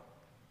life.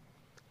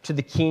 To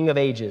the King of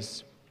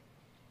ages,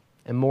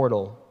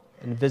 immortal,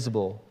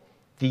 invisible,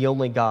 the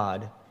only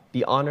God,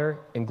 be honor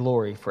and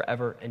glory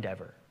forever and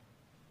ever.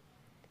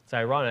 It's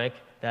ironic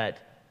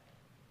that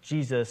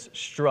Jesus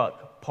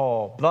struck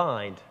Paul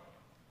blind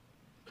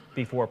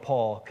before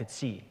Paul could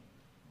see.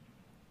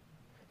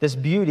 This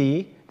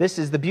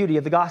is the beauty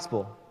of the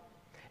gospel.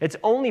 It's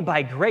only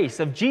by grace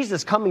of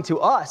Jesus coming to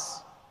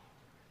us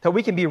that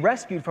we can be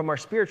rescued from our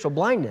spiritual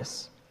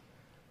blindness,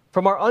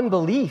 from our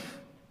unbelief.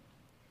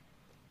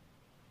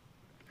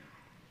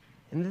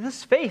 And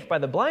this faith by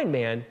the blind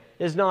man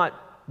is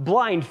not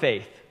blind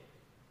faith.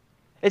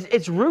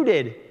 It's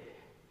rooted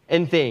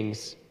in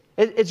things.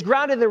 It's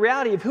grounded in the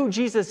reality of who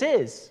Jesus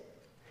is.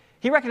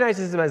 He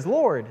recognizes him as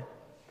Lord.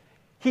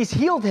 He's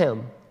healed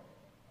him.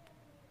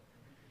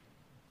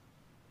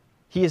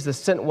 He is the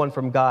sent one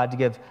from God to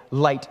give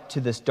light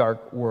to this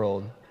dark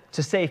world,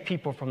 to save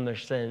people from their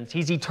sins.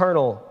 He's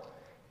eternal.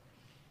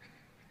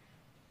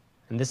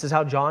 And this is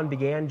how John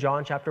began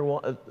John chapter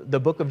 1, the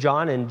book of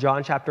John in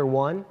John chapter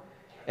 1.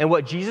 and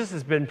what Jesus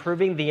has been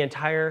proving the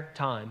entire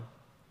time,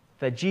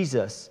 that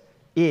Jesus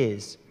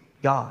is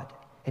God,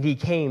 and he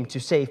came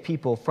to save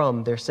people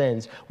from their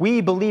sins.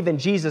 We believe in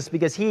Jesus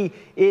because he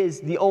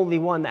is the only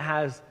one that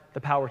has the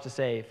power to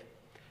save.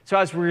 So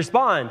as we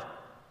respond,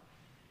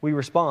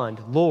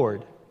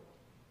 Lord,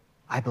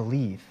 I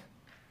believe,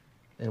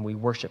 and we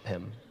worship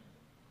him.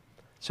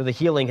 So the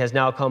healing has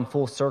now come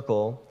full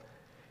circle,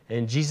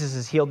 and Jesus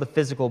has healed the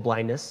physical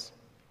blindness,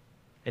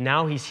 and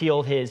now he's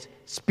healed his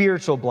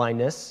spiritual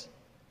blindness.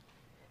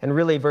 And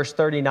really, verse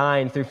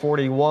 39 through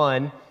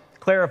 41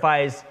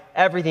 clarifies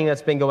everything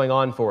that's been going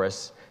on for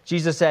us.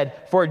 Jesus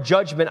said, "For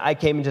judgment I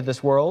came into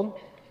this world,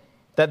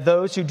 that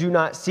those who do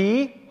not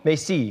see may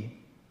see,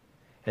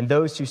 and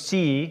those who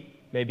see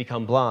may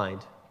become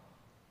blind."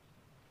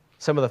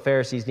 Some of the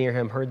Pharisees near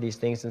him heard these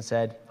things and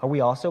said, "Are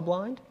we also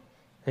blind?"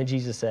 And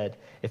Jesus said,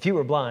 "If you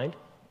were blind,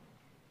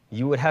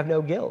 you would have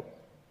no guilt.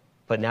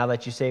 But now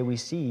that you say we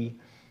see,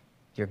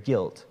 your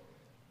guilt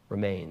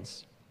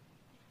remains."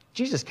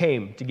 Jesus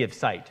came to give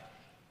sight,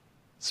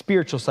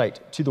 spiritual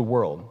sight, to the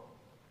world.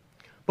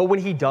 But when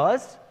he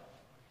does,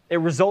 it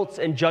results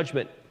in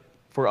judgment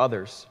for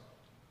others.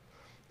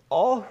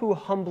 All who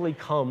humbly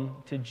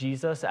come to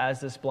Jesus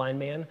as this blind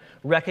man,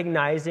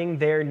 recognizing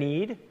their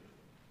need,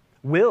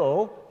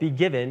 will be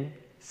given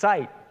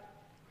sight.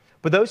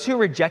 But those who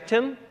reject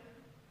him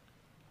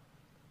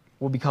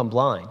will become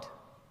blind.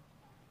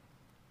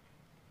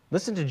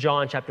 Listen to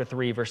John chapter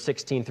 3, verse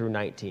 16 through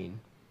 19.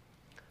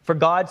 "For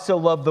God so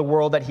loved the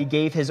world that he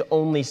gave his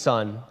only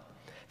Son,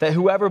 that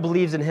whoever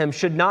believes in him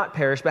should not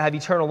perish but have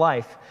eternal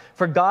life.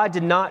 For God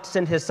did not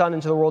send his Son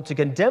into the world to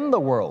condemn the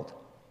world,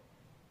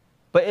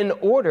 but in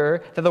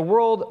order that the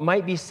world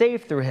might be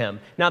saved through him."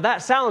 Now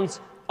that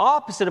sounds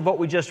opposite of what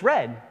we just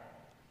read.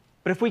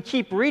 But if we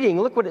keep reading,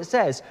 look what it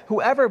says.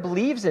 "Whoever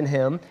believes in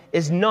him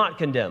is not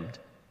condemned,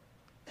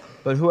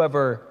 but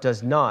whoever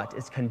does not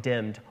is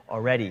condemned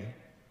already,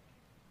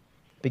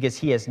 because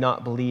he has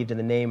not believed in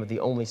the name of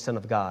the only Son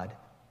of God.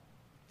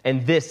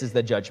 And this is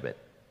the judgment.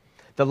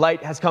 The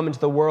light has come into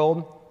the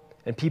world,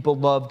 and people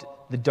loved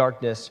the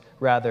darkness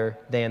rather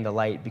than the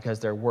light, because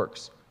their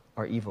works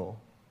are evil."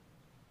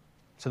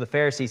 So the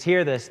Pharisees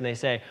hear this and they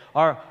say,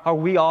 Are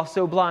we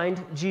also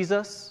blind,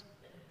 Jesus?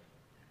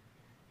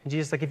 And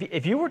Jesus is like,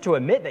 if you were to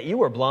admit that you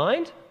were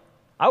blind,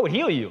 I would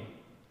heal you.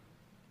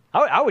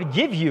 I would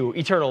give you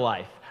eternal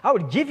life. I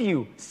would give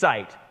you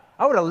sight.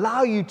 I would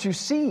allow you to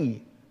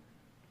see.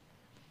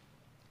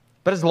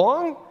 But as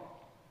long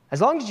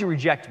as you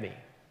reject me,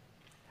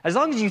 as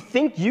long as you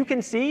think you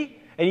can see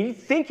and you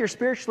think you're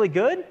spiritually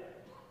good,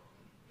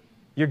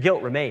 your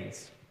guilt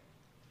remains.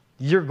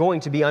 You're going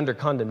to be under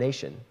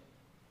condemnation.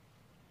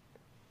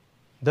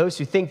 Those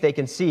who think they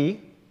can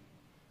see,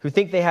 who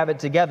think they have it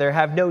together,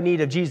 have no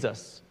need of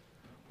Jesus,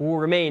 who will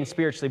remain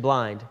spiritually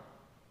blind.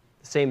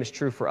 The same is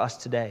true for us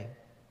today.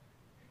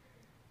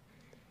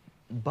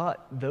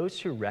 But those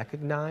who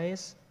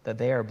recognize that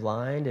they are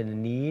blind and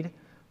in need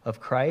of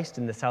Christ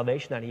and the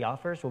salvation that he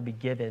offers will be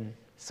given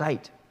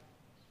sight.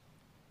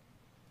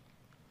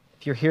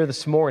 If you're here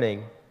this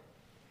morning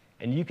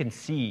and you can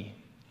see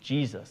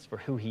Jesus for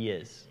who he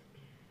is,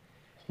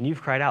 and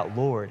you've cried out,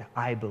 "Lord,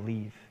 I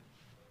believe,"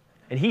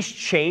 and he's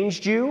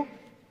changed you,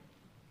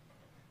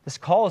 this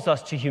calls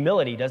us to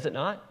humility, does it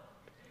not?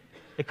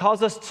 It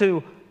calls us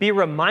to be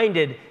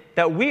reminded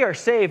that we are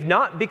saved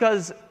not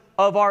because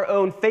of our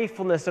own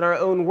faithfulness and our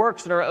own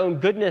works and our own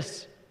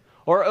goodness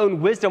or our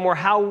own wisdom or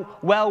how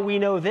well we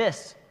know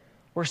this.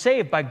 We're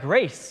saved by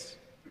grace.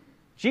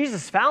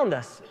 Jesus found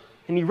us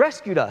and he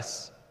rescued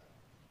us.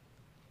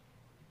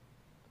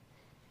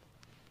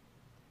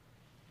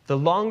 The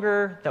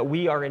longer that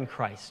we are in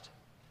Christ,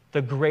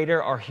 the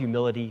greater our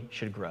humility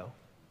should grow.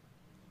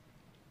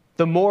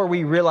 The more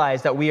we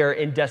realize that we are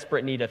in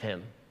desperate need of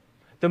him,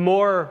 the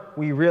more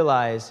we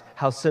realize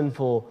how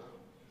sinful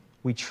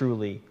we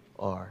truly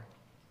are.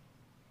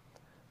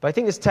 But I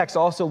think this text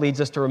also leads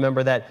us to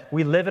remember that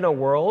we live in a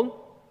world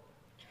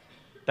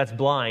that's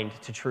blind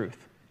to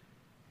truth.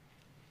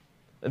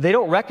 They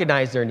don't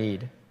recognize their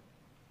need.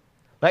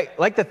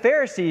 Like the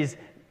Pharisees,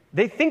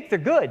 they think they're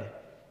good.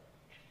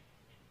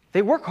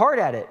 They work hard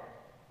at it.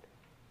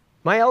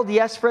 My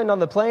LDS friend on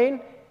the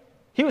plane,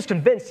 he was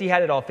convinced he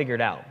had it all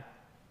figured out.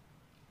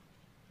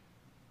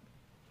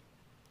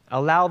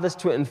 Allow this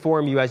to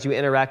inform you as you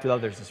interact with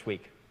others this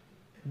week.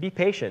 Be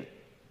patient,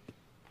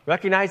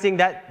 recognizing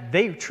that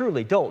they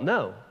truly don't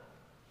know,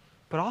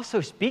 but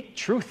also speak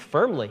truth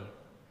firmly.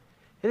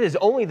 It is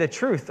only the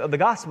truth of the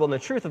gospel and the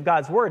truth of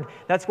God's word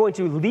that's going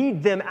to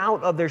lead them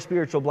out of their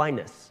spiritual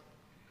blindness.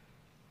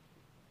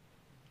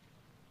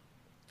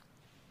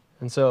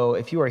 And so,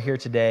 if you are here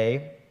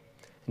today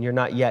and you're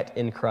not yet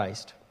in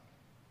Christ,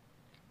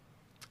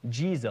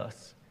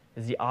 Jesus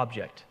is the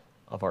object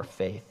of our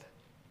faith.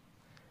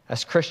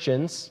 As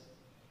Christians,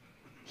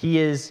 he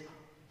is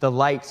the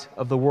light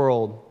of the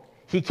world.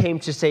 He came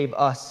to save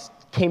us,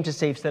 came to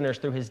save sinners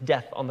through his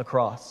death on the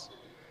cross.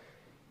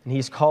 And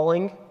he's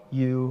calling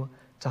you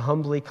to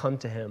humbly come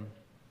to him,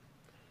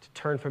 to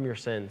turn from your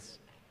sins,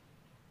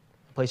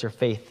 place your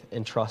faith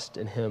and trust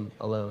in him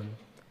alone.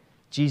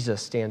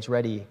 Jesus stands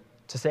ready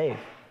to save.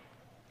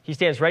 He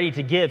stands ready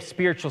to give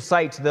spiritual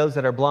sight to those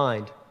that are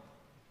blind.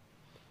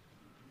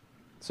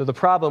 So the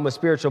problem with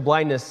spiritual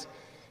blindness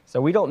is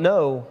that we don't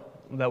know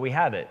that we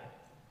have it.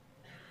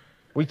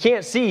 We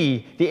can't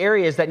see the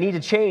areas that need to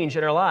change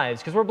in our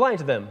lives because we're blind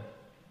to them.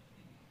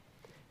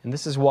 And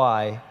this is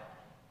why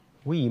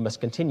we must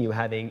continue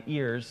having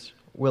ears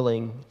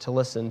willing to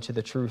listen to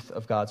the truth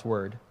of God's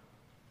word.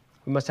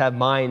 We must have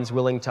minds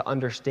willing to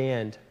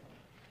understand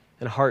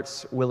and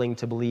hearts willing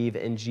to believe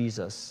in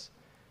Jesus,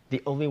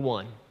 the only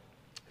one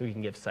who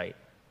can give sight.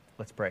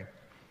 Let's pray.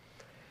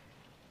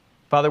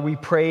 Father, we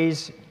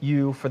praise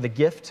you for the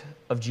gift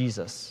of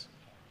Jesus.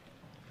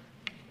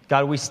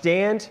 God, we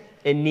stand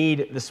in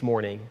need this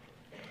morning.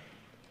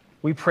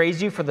 We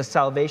praise you for the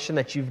salvation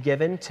that you've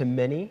given to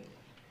many.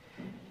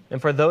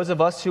 And for those of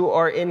us who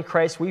are in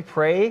Christ, we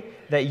pray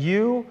that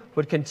you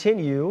would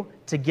continue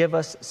to give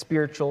us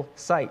spiritual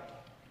sight,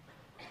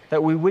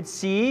 that we would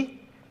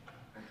see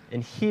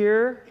and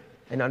hear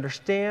and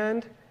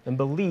understand and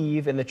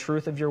believe in the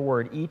truth of your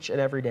word each and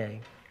every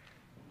day.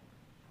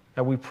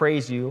 And we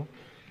praise you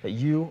that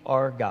you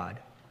are God.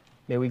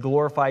 May we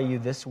glorify you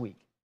this week.